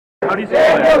How do you say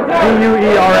that?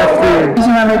 D-U-E-R-S-T. Just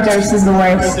remember, Durst is the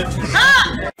worst.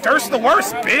 Durst the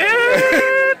worst,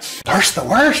 bitch! Durst the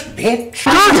worst, bitch!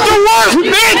 Durst the worst,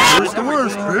 bitch! Durst the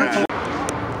worst, bitch!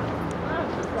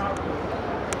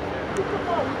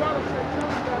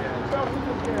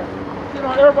 You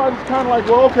know, everybody's kind of like,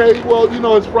 well, okay, well, you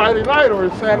know, it's Friday night or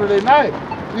it's Saturday night.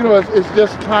 You know, it's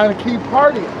just trying to keep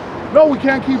partying. No, we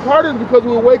can't keep partying because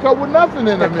we'll wake up with nothing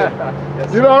in a minute.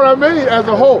 Yes, you know what I mean? As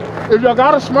a whole. If y'all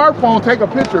got a smartphone, take a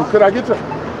picture. Could I get your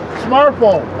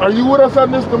smartphone? Are you with us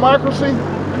on this democracy?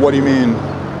 What do you mean?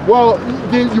 Well,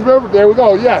 you remember, there we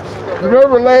go, yes. You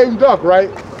remember lame duck, right?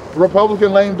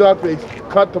 Republican lame duck, they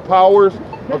cut the powers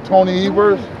of Tony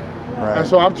Evers. Right. And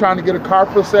so I'm trying to get a car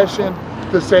procession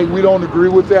to say we don't agree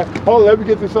with that. Hold on, let me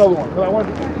get this other one. Cause I want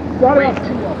to, you gotta have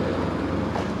two of them.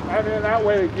 And then that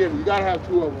way again, you gotta have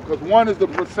two of them. Because one is the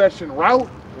procession route,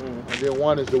 and then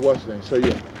one is the what's name. So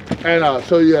yeah. And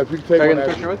so yeah, if you can take Can I get a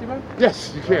picture with you, man?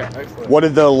 Yes, you can. Excellent. What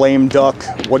did the lame duck,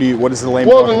 what is the lame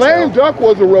duck? Well, the lame duck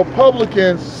was the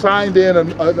Republicans signed in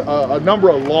a number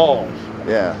of laws.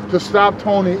 Yeah. To stop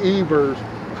Tony Evers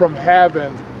from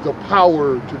having the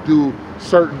power to do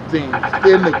certain things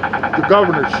in the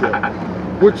governorship,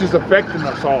 which is affecting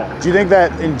us all. Do you think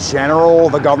that in general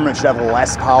the government should have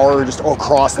less power just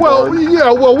across the board? Well,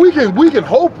 yeah, well we can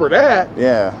hope for that.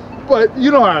 Yeah. But you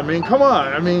know what I mean? Come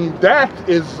on, I mean that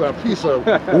is a piece of.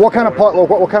 What kind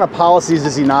of policies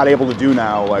is he not able to do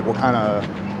now? Like what kind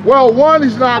of? Well, one,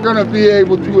 he's not going to be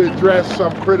able to address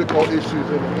some critical issues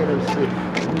in the inner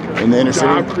city. In the inner city.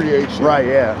 Job creation. Right.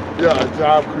 Yeah. Yeah,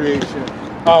 job creation.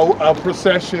 A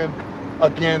procession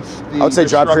against the. I would say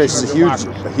job creation is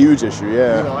a huge issue.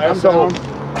 Yeah. You know, and so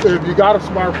if you got a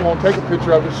smartphone, take a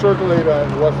picture of it, circulate it on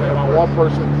WhatsApp on one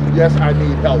person. Yes, I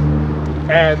need help.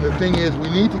 And the thing is, we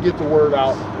need to get the word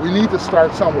out. We need to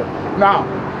start somewhere. Now,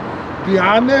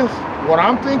 beyond this, what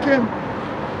I'm thinking,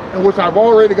 and which I've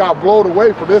already got blown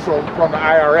away for this one from the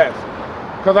IRS,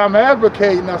 because I'm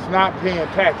advocating us not paying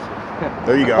taxes.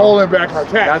 There you go. Holding back our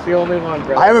taxes. That's the only one,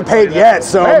 bro. I haven't paid yet,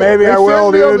 so hey, maybe I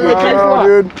will, dude.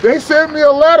 Dude. They sent me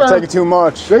a letter. It's taking too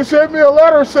much. They sent me a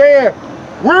letter saying,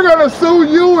 we're going to sue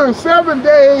you in 7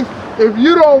 days if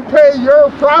you don't pay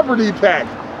your property tax.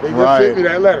 They just sent me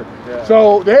that letter. Yeah.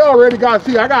 So they already got,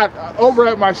 see, I got over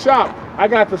at my shop, I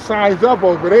got the signs up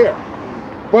over there.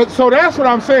 But so that's what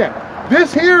I'm saying.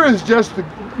 This here is just to,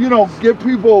 you know, get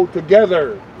people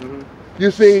together.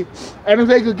 You see, and if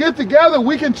they could get together,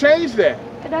 we can change that.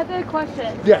 Another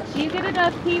question. Yes. Do you get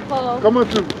enough people? Come on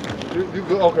through.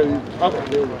 Okay,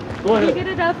 there we go. Go ahead. You get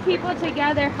enough people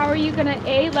together, how are you gonna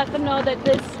let them know that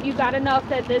this, you got enough,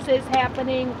 that this is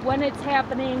happening, when it's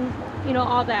happening, you know,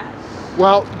 all that?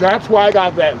 Well, that's why I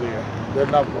got that there. The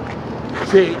number.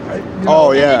 See. You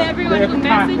know, yeah. And everyone who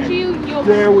message you, you'll.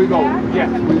 There we go. Yes,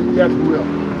 yes, we will.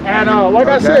 And like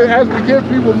I said, as we get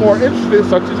people more interested,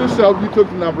 such as yourself, you took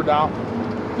the number down.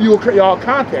 Y'all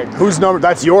contact. Whose number?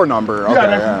 That's your number. Okay,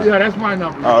 yeah, that's my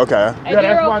number. Oh, okay. And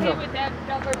you're okay with that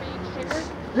number being shared?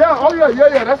 Yeah. Oh,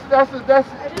 yeah. That's. I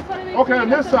just want to make okay. On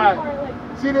this side,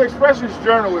 see the Expressions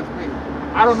Journal is me.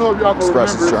 I don't know if y'all can remember. It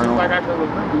seems like I can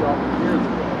remember y'all years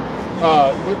ago.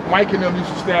 Mike and them used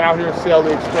to stand out here and sell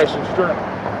the Expressions Journal,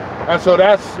 and so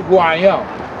that's who I am.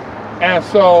 And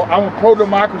so I'm a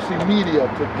pro-democracy media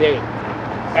today.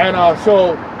 And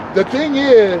so the thing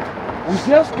is, we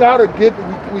just gotta get,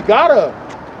 we gotta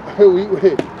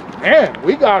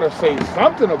say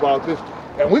something about this.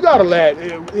 And we gotta let,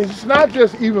 it's not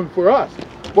just even for us,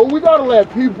 but we gotta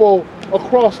let people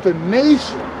across the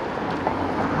nation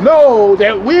know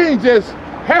that we ain't just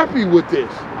happy with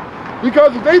this.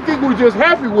 Because if they think we're just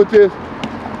happy with this,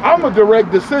 I'm a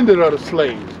direct descendant of the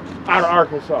slaves out of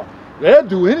Arkansas. They'll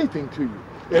do anything to you.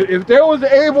 If they was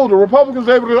able, the Republicans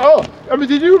able to, I mean,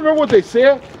 did you remember what they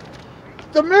said?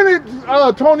 The minute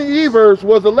Tony Evers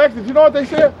was elected, you know what they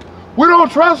said? We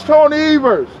don't trust Tony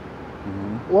Evers.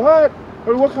 What? I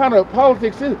mean, what kind of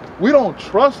politics is it? We don't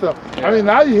trust him. I mean,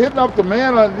 now you're hitting up the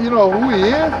man on, you know, who he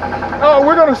is. Oh,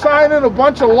 we're going to sign in a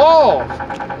bunch of laws.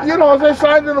 You know, they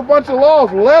signed in a bunch of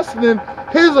laws lessening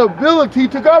his ability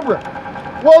to govern.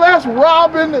 Well, that's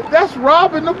robbing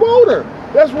the voter.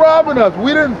 That's robbing us.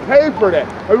 We didn't pay for that.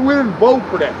 I mean, we didn't vote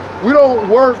for that. We don't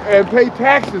work and pay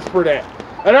taxes for that.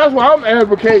 And that's why I'm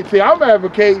advocating. See, I'm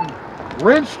advocating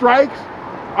rent strikes.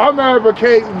 I'm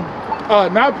advocating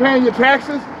not paying your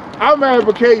taxes. I'm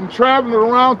advocating traveling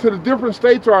around to the different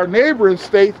states or our neighboring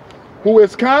states who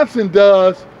Wisconsin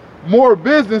does more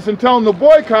business and tell them to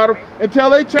boycott them until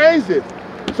they change it.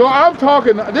 So I'm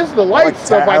talking, this is the light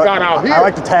stuff I got out here. I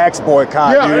like the tax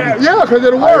boycott, dude. Yeah, because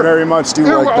it'll work. I very much do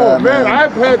like that, man.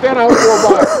 I've had that out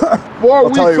for about 4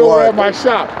 weeks over at my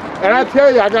shop. And I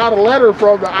tell you, I got a letter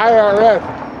from the IRS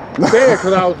saying,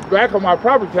 because I was back on my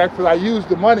property tax, because I used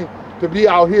the money to be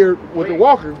out here with the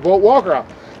boat walker out.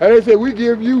 And they said, we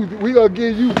gonna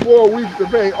give you 4 weeks to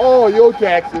pay all your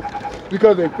taxes,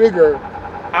 because they figure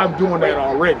I'm doing that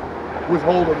already,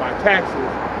 withholding my taxes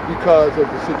because of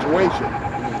the situation.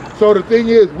 So the thing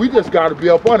is, we just got to be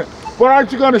up on it. But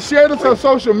aren't you going to share this on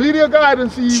social media, guide,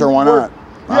 and see? Sure, why not?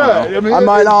 Yeah, I mean, I'm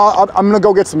gonna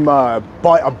go get some a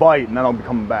bite, and then I'll be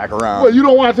coming back around. Well, you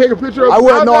don't want to take a picture of it? I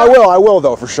will. No, I will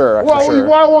though, for sure. Well, for sure.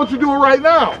 why won't you do it right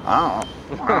now? I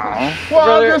don't know.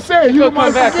 Well, I'm just saying, you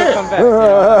might forget.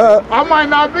 I might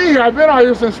not be here. I've been out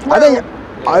here since 12.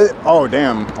 Oh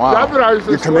damn! Wow. Yeah, I've been out here since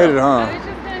You're committed, 12. huh? I was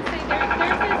just gonna say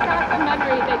there's this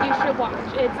documentary that you should watch.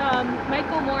 It's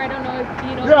Michael Moore. I don't know if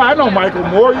you know. Yeah, I know Michael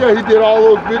Moore. Yeah, he did all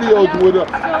those videos with.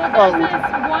 So there's this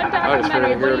one documentary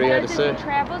hear where what he had he to does say. is he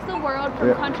travels the world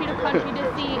from country to country to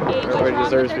see what's Everybody wrong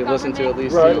deserves with to their be listened to at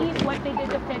government, least. see what they did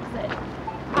to fix it.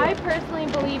 I personally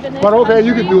believe in this. But okay, country,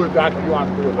 you can do it, Doc. You want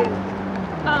to do it later.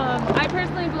 I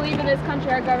personally believe in this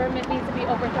country, our government needs to be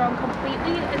overthrown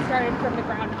completely and started from the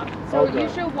ground up. So you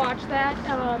should watch that.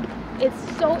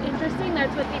 It's so interesting.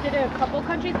 That's what they did in a couple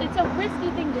countries. It's a risky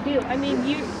thing to do. I mean,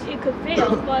 it could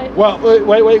fail, but... Well,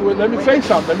 wait. Let me say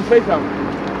something.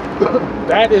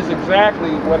 That is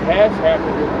exactly what has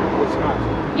happened in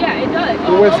Wisconsin. Yeah, it does.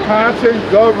 The Wisconsin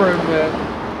government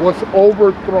was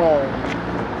overthrown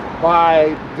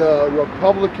by the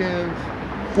Republicans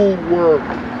who were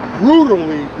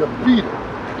brutally defeated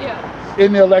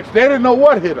in the election. They didn't know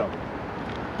what hit them.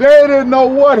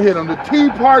 The Tea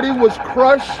Party was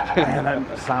crushed. Man,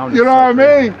 that sounds. You know what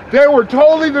I mean? They were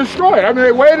totally destroyed. I mean,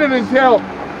 they waited until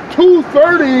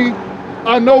 2:30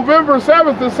 on November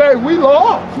 7th to say we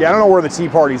lost. Yeah, I don't know where the Tea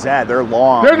Party's at. They're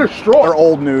long. They're destroyed. They're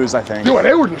old news, I think. Dude,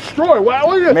 they were destroyed.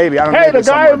 Maybe, I don't know. Hey, the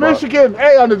guy in Michigan,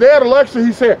 on the day of the election,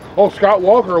 he said, oh, Scott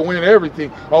Walker will win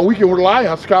everything. Oh, we can rely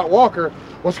on Scott Walker.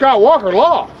 Well, Scott Walker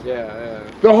lost. Yeah.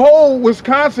 The whole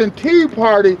Wisconsin Tea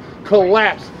Party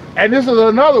collapsed. And this is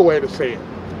another way to say it.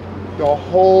 The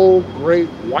whole great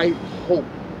white hope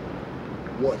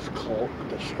was called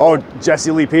destroyed. Oh,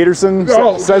 Jesse Lee Peterson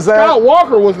says that? Scott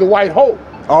Walker was the white hope.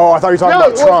 Oh, I thought you were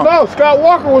talking about Trump. No, Scott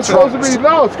Walker was supposed to be,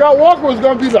 Scott Walker was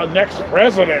going to be the next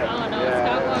president. Oh, no,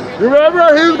 Scott Walker. You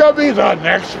remember? He was going to be the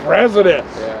next president.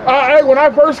 Hey, when I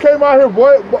first came out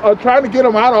here, trying to get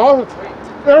him out of office,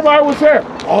 everybody was saying,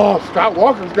 oh, Scott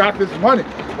Walker's got this money.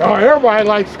 Oh, everybody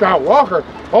likes Scott Walker.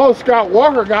 Oh, Scott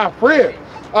Walker got friends.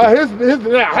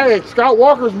 Hey, Scott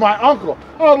Walker's my uncle.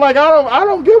 I was like, I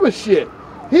don't give a shit.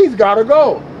 He's got to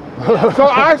go. So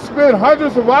I spent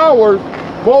hundreds of hours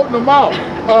voting him out,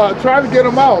 trying to get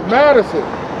him out. Madison,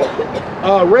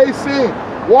 Racine,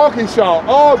 Waukesha,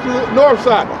 all through the north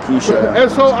side.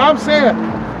 And so I'm saying,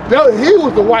 he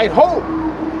was the white hope,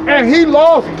 and he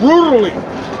lost brutally.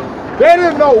 They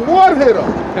didn't know what hit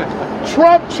him.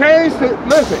 Trump changed it.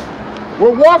 Listen,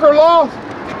 when Walker lost,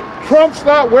 Trump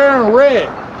stopped wearing red.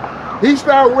 He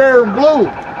started wearing blue.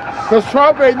 Because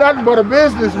Trump ain't nothing but a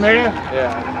businessman.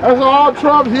 Yeah. That's all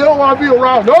Trump. He don't want to be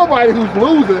around nobody who's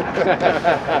losing,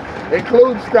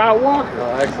 including Scott Walker.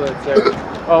 Oh, excellent, sir.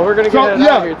 Oh, we're going to get out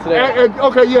of here today.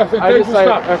 Okay, yes. And thanks for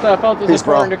stopping. I felt it was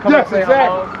important to come and say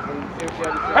hello and see what you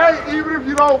had to say. Hey, even if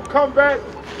you don't come back,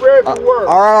 spread the word.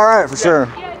 All right, for sure.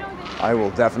 I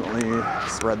will definitely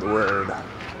spread the word.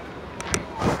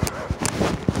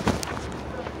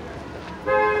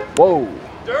 Whoa.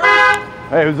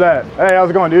 Hey, who's that? Hey, how's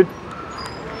it going, dude?